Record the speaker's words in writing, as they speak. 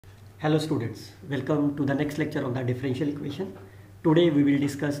Hello students, welcome to the next lecture on the differential equation. Today we will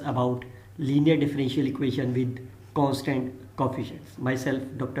discuss about linear differential equation with constant coefficients. Myself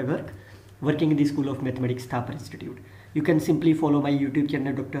Dr. Garg, working in the School of Mathematics, Thapar Institute. You can simply follow my YouTube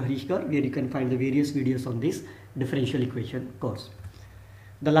channel Dr. Harish, where you can find the various videos on this differential equation course.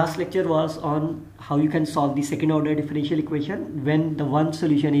 The last lecture was on how you can solve the second order differential equation when the one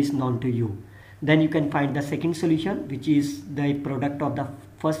solution is known to you. Then you can find the second solution, which is the product of the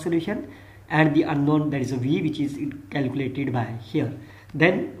first solution, and the unknown, that is a v, which is calculated by here.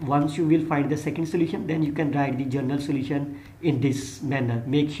 Then once you will find the second solution, then you can write the general solution in this manner.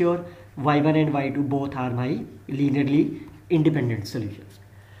 Make sure y1 and y2 both are my linearly independent solutions.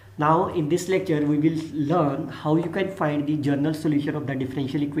 Now in this lecture we will learn how you can find the general solution of the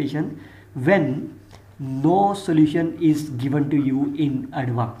differential equation when no solution is given to you in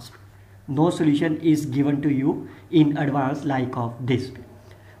advance. No solution is given to you in advance, like of this.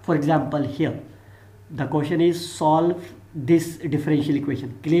 For example, here the question is solve this differential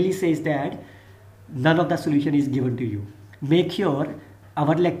equation. Clearly says that none of the solution is given to you. Make sure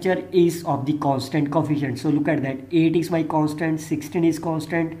our lecture is of the constant coefficient. So look at that, 8 is my constant, 16 is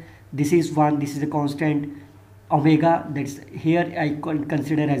constant, this is 1, this is a constant, omega, that's here I can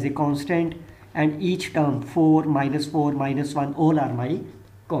consider as a constant, and each term 4, minus 1, all are my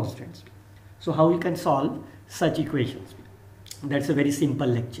constants. So how you can solve such equations? That's a very simple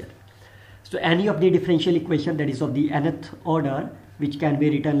lecture. So any of the differential equation that is of the nth order, which can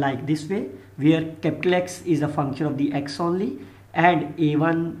be written like this way, where capital X is a function of the x only and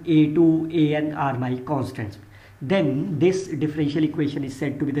a1, a2, an are my constants, then this differential equation is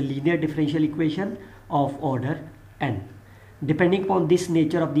said to be the linear differential equation of order n. Depending upon this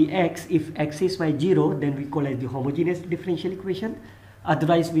nature of the x, if x is my 0, then we call as the homogeneous differential equation,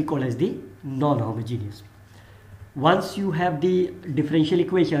 otherwise we call as the non-homogeneous. Once you have the differential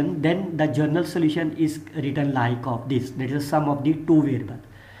equation, then the general solution is written like of this. That is the sum of the two variables.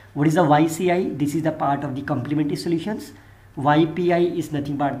 What is the yci? This is the part of the complementary solutions. Ypi is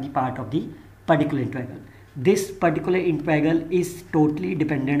nothing but the part of the particular integral. This particular integral is totally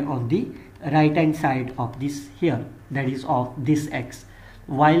dependent on the right hand side of this here, that is of this x,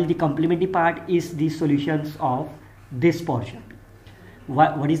 while the complementary part is the solutions of this portion.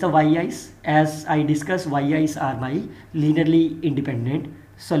 What is the yi's? As I discussed, yi's are my linearly independent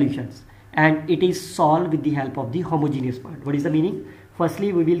solutions, and it is solved with the help of the homogeneous part. What is the meaning?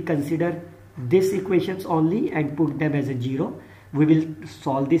 Firstly, we will consider these equations only and put them as a 0. We will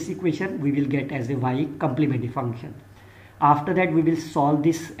solve this equation, we will get as a y complementary function. After that, we will solve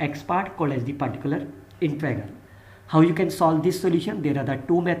this x part called as the particular integral. How you can solve this solution? There are the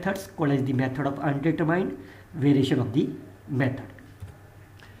two methods called as the method of undetermined variation of the method.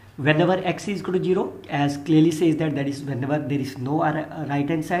 Whenever x is equal to 0, as clearly says that is whenever there is no right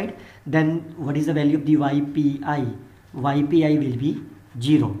hand side, then what is the value of the ypi? Ypi will be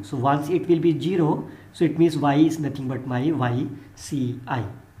 0. So once it will be 0, so it means y is nothing but my yci.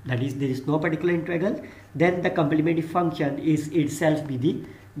 That is, there is no particular integral, then the complementary function is itself be the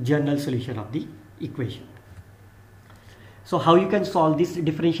general solution of the equation. So how you can solve this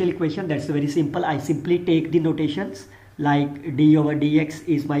differential equation? That's very simple. I simply take the notations like d over dx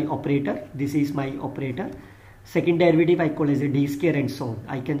is my operator. This is my operator. Second derivative I call as a d square and so on.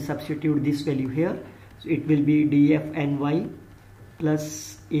 I can substitute this value here. So it will be df ny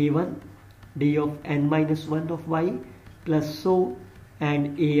plus a1 d of n minus 1 of y plus so,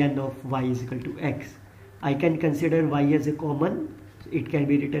 and an of y is equal to x. I can consider y as a common. It can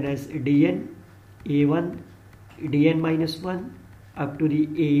be written as dn a1 dn minus 1 up to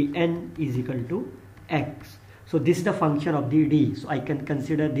the an is equal to x. So this is the function of the d. So I can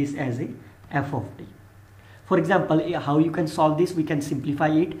consider this as a f of d. For example, how you can solve this? We can simplify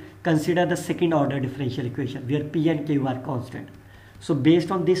it. Consider the second order differential equation where p and q are constant. So based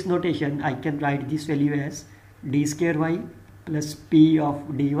on this notation, I can write this value as d square y plus p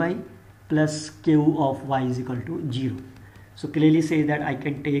of dy plus q of y is equal to 0. So clearly say that I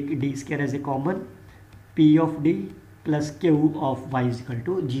can take d square as a common, p of d plus q of y is equal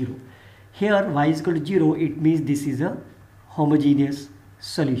to 0. Here y is equal to 0, it means this is a homogeneous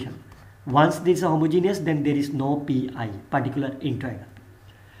solution. Once this is a homogeneous, then there is no pi, particular integral.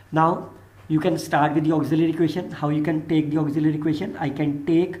 Now you can start with the auxiliary equation. How you can take the auxiliary equation? I can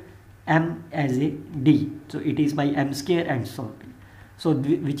take m as a d. So it is my m square and so on. So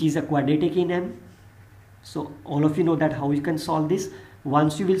which is a quadratic in m. So all of you know that how you can solve this.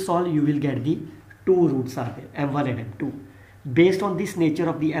 Once you will solve, you will get the two roots are there, m1 and m2. Based on this nature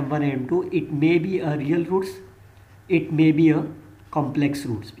of the m1 and m2, it may be a real roots, it may be a complex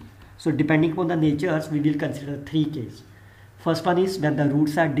roots. So depending upon the natures, we will consider three cases. First one is when the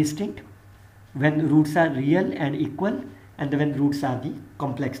roots are distinct, when roots are real and equal, and when roots are the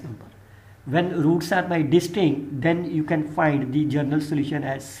complex number. When roots are by distinct, then you can find the general solution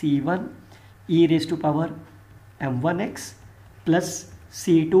as C1 e raised to power m1x plus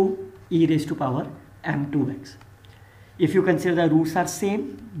C2 e raised to power m2x. If you consider the roots are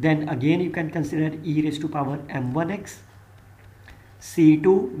same, then again you can consider e raised to power m1x,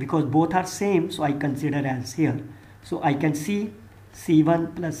 C2, because both are same, so I consider as here. So I can see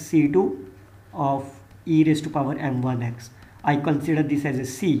C1 plus C2 of e raised to power m1x. I consider this as a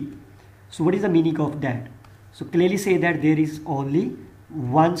C. So what is the meaning of that? So clearly say that there is only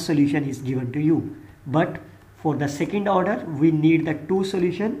one solution is given to you. But for the second order, we need the two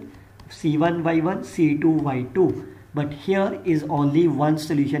solution, C1y1, C2y2. But here is only one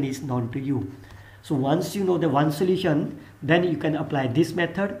solution is known to you. So once you know the one solution, then you can apply this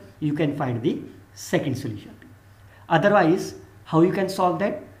method. You can find the second solution. Otherwise, how you can solve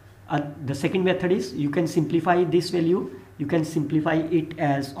that? The second method is you can simplify this value. You can simplify it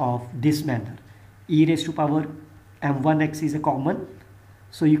as of this manner. E raised to power m1x is a common.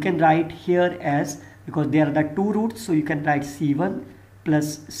 So you can write here as, because there are the two roots, so you can write C1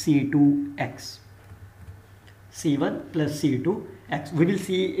 plus C2x. C1 plus C2x. We will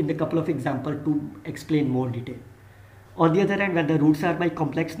see in a couple of examples to explain more detail. On the other hand, when the roots are by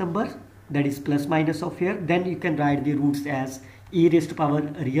complex number, that is plus minus of here, then you can write the roots as e raised to power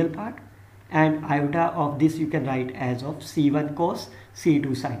real part, and iota of this you can write as of C1 cos,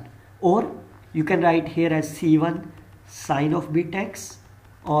 C2 sin, or you can write here as C1 sin of beta x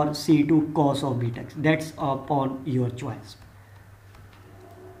or C2 cos of beta x. That's upon your choice.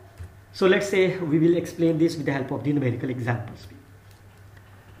 So let's say we will explain this with the help of the numerical examples.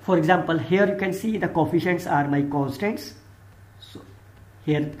 For example, here you can see the coefficients are my constants. So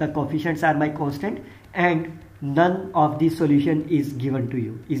here the coefficients are my constant and none of the solution is given to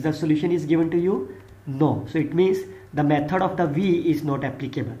you. Is the solution is given to you? No. So it means the method of the V is not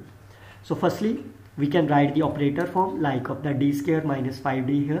applicable. So firstly, we can write the operator form like of the d square minus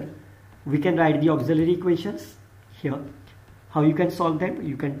 5d here. We can write the auxiliary equations here. How you can solve them?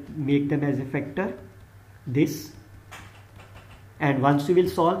 You can make them as a factor, this, and once you will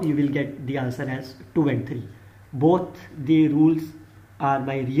solve, you will get the answer as 2 and 3. Both the rules are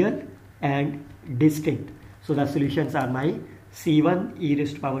my real and distinct. So the solutions are my C1 e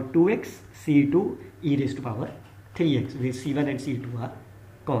raised to power 2x, C2 e raised to power 3x, where C1 and C2 are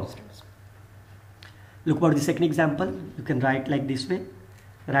constants. Look for the second example. You can write like this way.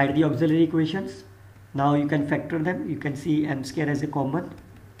 Write the auxiliary equations. Now you can factor them. You can see m square as a common,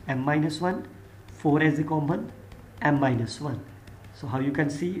 m minus 1, 4 as a common, m minus 1. So how you can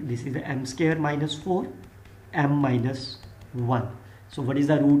see, this is the m square minus 4, m minus 1. So what is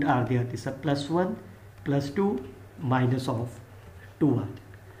the root are there? This is a plus 1, plus 2, minus of 2 are.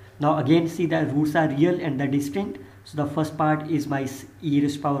 Now again see the roots are real and the distinct. So the first part is my e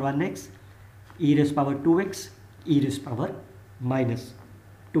raised to power 1x, e raised to power 2x, e raised to power minus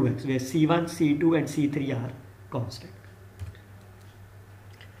 2x, where C1, C2 and C3 are constant.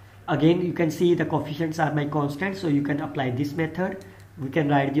 Again you can see the coefficients are my constant, so you can apply this method. We can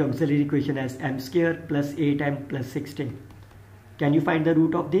write the auxiliary equation as m square plus 8m plus 16. Can you find the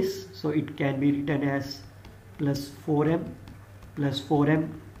root of this? So it can be written as plus 4m plus 4m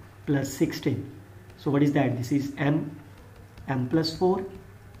plus 16. So what is that? This is m plus 4,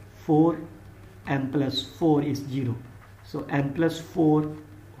 4, m plus 4 is 0. So m plus 4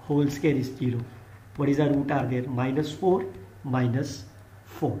 whole square is 0. What is the root are there? Minus 4, minus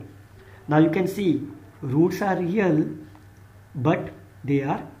 4. Now you can see roots are real but they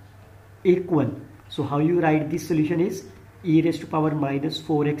are equal. So how you write this solution is e raised to power minus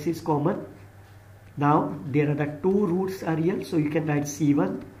 4x is common. Now there are the two roots are real, so you can write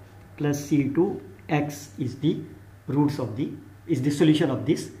C1 plus C2 x is the roots of the solution of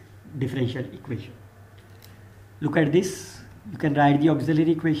this differential equation. Look at this. You can write the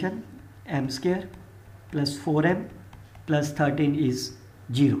auxiliary equation m square plus 4m plus 13 is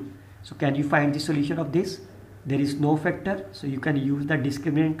 0. So can you find the solution of this? There is no factor, so you can use the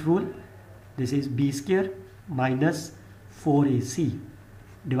discriminant rule. This is b square minus 4ac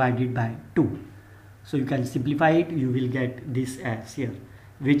divided by 2. So you can simplify it. You will get this as here,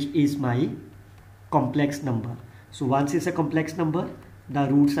 which is my complex number. So once it's a complex number, the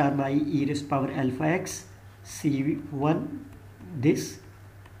roots are my e raised to power alpha x, c1 this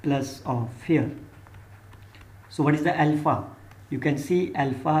plus of here. So what is the alpha? You can see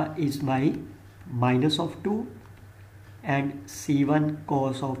alpha is my minus of 2 and c1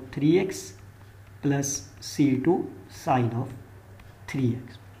 cos of 3x plus c2 sine of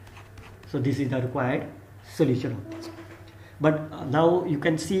 3x. So this is the required solution of this. But now you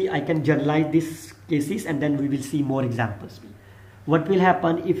can see I can generalize these cases and then we will see more examples. What will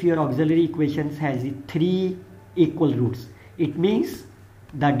happen if your auxiliary equation has 3 equal roots? It means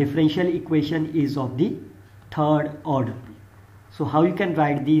the differential equation is of the third order. So how you can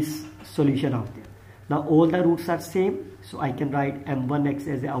write this solution out there? Now all the roots are same, so I can write m1x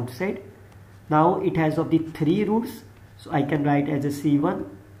as the outside. Now it has of the 3 roots, so I can write as a c1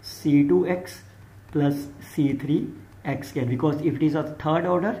 c2x plus c3x here, because if it is of the third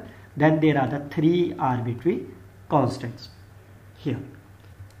order, then there are the 3 arbitrary constants here.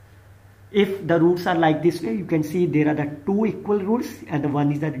 If the roots are like this way, you can see there are the 2 equal roots and the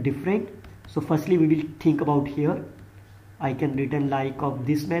one is the different. So firstly we will think about here. I can written like of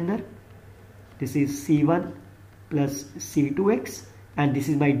this manner. This is c1 plus c2x and this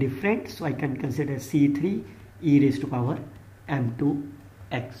is my different, so I can consider c3 e raised to power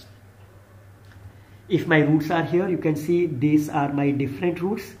m2x. If my roots are here, you can see these are my different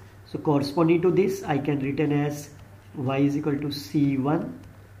roots. So corresponding to this, I can written as y is equal to c1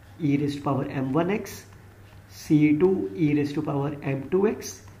 e raised to power m1x, c2 e raised to power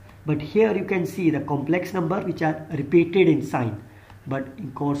m2x. But here you can see the complex number which are repeated in sign, but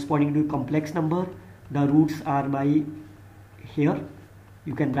in corresponding to complex number, the roots are my here.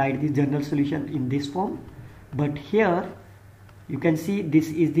 You can write the general solution in this form, but here you can see this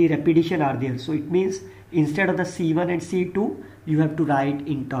is the repetition are there. So it means instead of the c1 and c2, you have to write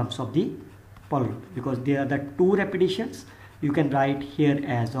in terms of the polynomial, because there are the 2 repetitions. You can write here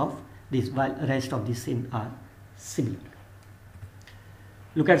as of this, while rest of the sin are similar.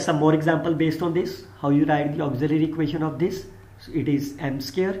 Look at some more example based on this. How you write the auxiliary equation of this? So it is m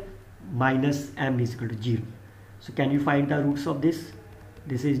square minus m is equal to 0. So can you find the roots of this?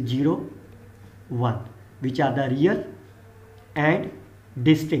 This is 0, 1, which are the real and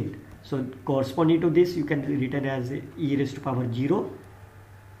distinct. So corresponding to this, you can written as e raised to power 0.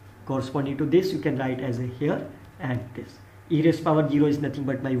 Corresponding to this, you can write as a here and this. E raised to power 0 is nothing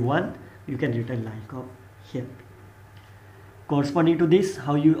but my 1. You can written like of here. Corresponding to this,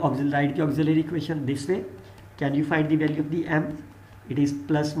 how you write the auxiliary equation this way? Can you find the value of the m? It is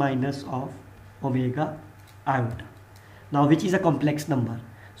plus minus of omega iota. Now which is a complex number?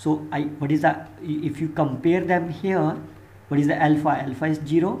 So what is the, if you compare them here, what is the alpha? Alpha is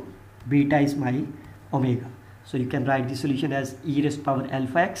 0, beta is my omega. So you can write the solution as e raised to power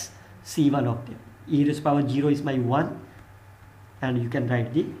alpha x, c1 of them. E raised to power 0 is my 1, and you can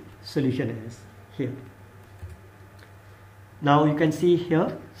write the solution as here. Now you can see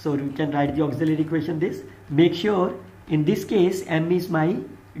here, so you can write the auxiliary equation this. Make sure in this case m is my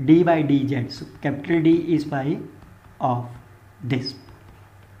d by dz, so capital D is my of this,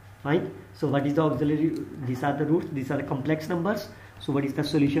 right? So what is the auxiliary? These are the roots, these are the complex numbers. So what is the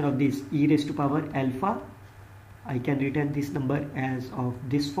solution of this? E raised to power alpha, I can written this number as of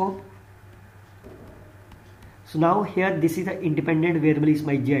this form. So now here this is the independent variable is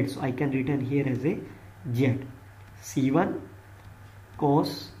my z, so I can written here as a z, c1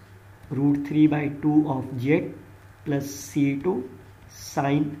 cos root 3 by 2 of z plus c2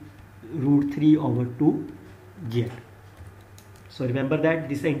 sine root 3 over 2 z. So remember that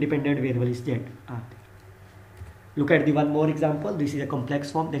this is the independent variable is z. Look at the one more example. This is a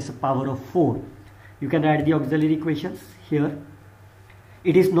complex form. There is a power of 4. You can write the auxiliary equations here.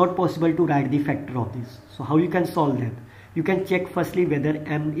 It is not possible to write the factor of this. So how you can solve them? You can check firstly whether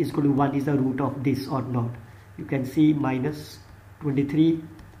m is equal to 1 is the root of this or not. You can see minus 23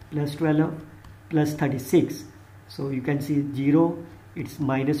 plus 12 plus 36. So you can see 0, it's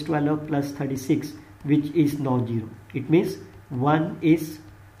minus 12 plus 36, which is non-zero. It means 1 is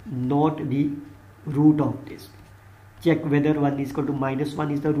not the root of this. Check whether 1 is equal to minus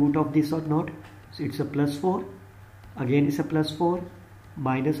 1 is the root of this or not. So it's a plus 4, again it's a plus 4,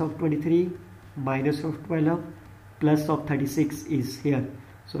 minus of 23, minus of 12, plus of 36 is here.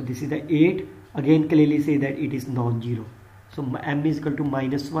 So this is the 8, again clearly say that it is non-zero. So m is equal to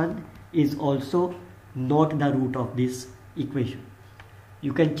minus 1 is also not the root of this equation.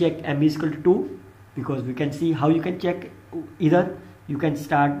 You can check m is equal to 2, because we can see how you can check. Either you can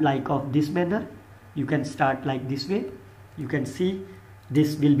start like of this manner, you can start like this way, you can see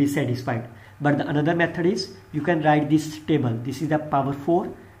this will be satisfied. But the another method is you can write this table. This is the power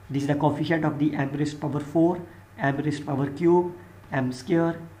 4, this is the coefficient of the m raised to power 4, m raised to power cube, m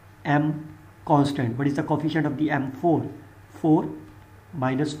square, m constant. What is the coefficient of the m? 4, 4,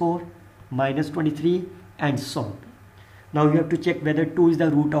 minus 4, minus 23, and so on. Now you have to check whether 2 is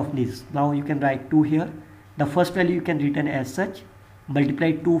the root of this. Now you can write 2 here. The first value you can written as such.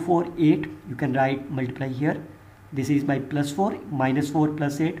 Multiply 2, 4, 8. You can write multiply here. This is my plus 4, minus 4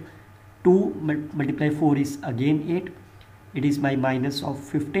 plus 8. 2 multiply 4 is again 8. it is my minus of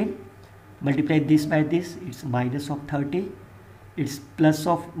 15. Multiply this by this, it's minus of 30. It's plus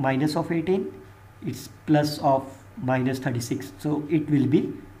of minus of 18. It's plus of minus 36. So it will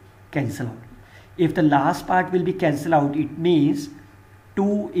be cancel out. If the last part will be cancel out, it means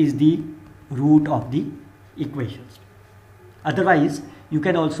 2 is the root of the equations. Otherwise, you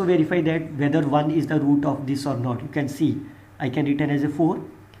can also verify that whether 1 is the root of this or not. You can see I can written as a 4.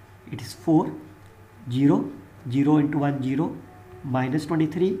 It is 4, 0, 0 into 1, 0, minus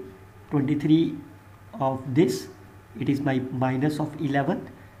 23, 23 of this. It is my minus of 11.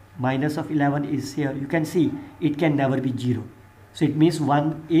 Minus of 11 is here. You can see it can never be 0. So it means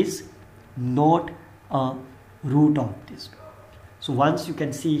 1 is not a root of this. So once you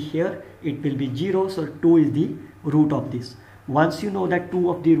can see here, it will be 0. So 2 is the root of this. Once you know that 2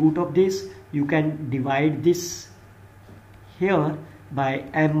 of the root of this, you can divide this here by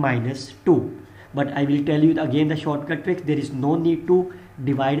m minus 2. But I will tell you again the shortcut trick. There is no need to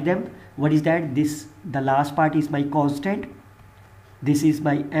divide them. What is that? This, the last part is my constant. This is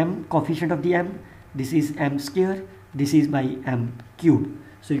my m, coefficient of the m. This is m square. This is my m cube.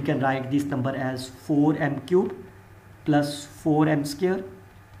 So you can write this number as 4m cube plus 4m square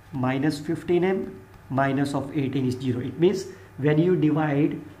minus 15m minus of 18 is 0. It means when you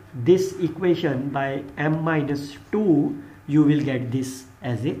divide this equation by m minus 2, you will get this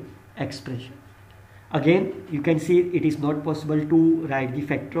as a expression. Again, you can see it is not possible to write the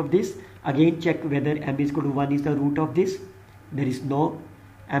factor of this. Again, check whether m is equal to 1 is the root of this. There is no.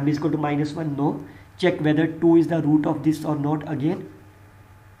 M is equal to minus 1, no. Check whether 2 is the root of this or not again.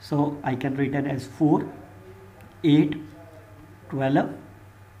 So I can written as 4, 8, 12,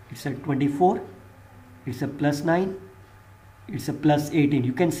 it's a 24, it's a plus 9, it's a plus 18.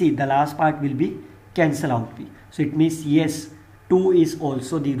 You can see the last part will be cancel out. So it means yes, 2 is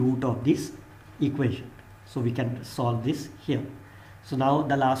also the root of this equation. So we can solve this here. So now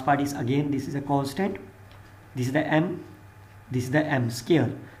the last part is again, this is a constant, this is the m, this is the m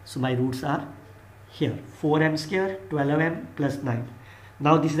square. So my roots are here, 4m square, 12m plus 9.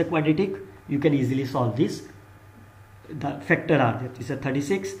 Now this is the quadratic. You can easily solve this. The factor are there. This is a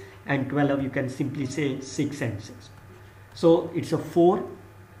 36 and 12. You can simply say 6 and 6. So it's a 4.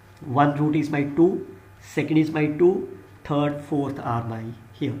 One root is my 2. Second is my 2. Third, fourth are my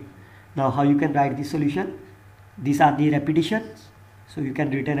here. Now how you can write the solution? These are the repetitions. So you can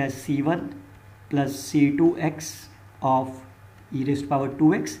written as C1 plus C2x of e raised to power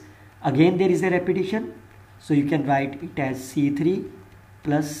 2x. Again there is a repetition. So you can write it as C3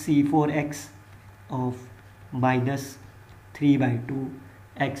 plus C4x of minus 3 by 2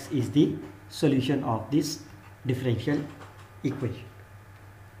 x is the solution of this differential equation.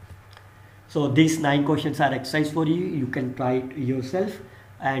 So these 9 questions are exercise for you. You can try it yourself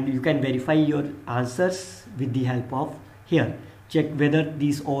and you can verify your answers with the help of here. Check whether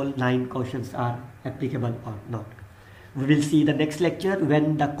these all 9 questions are applicable or not. We will see the next lecture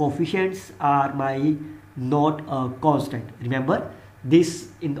when the coefficients are my not a constant. Remember, this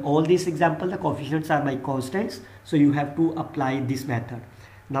in all these example the coefficients are my constants, so you have to apply this method.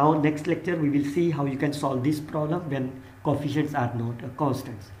 Now next lecture we will see how you can solve this problem when coefficients are not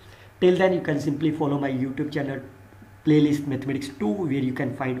constants. Till then you can simply follow my YouTube channel playlist Mathematics 2, where you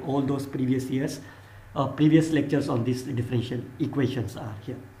can find all those previous years previous lectures on these differential equations are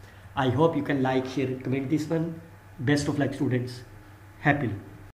here. I hope you can like, share and comment this one. Best of luck students. Happy.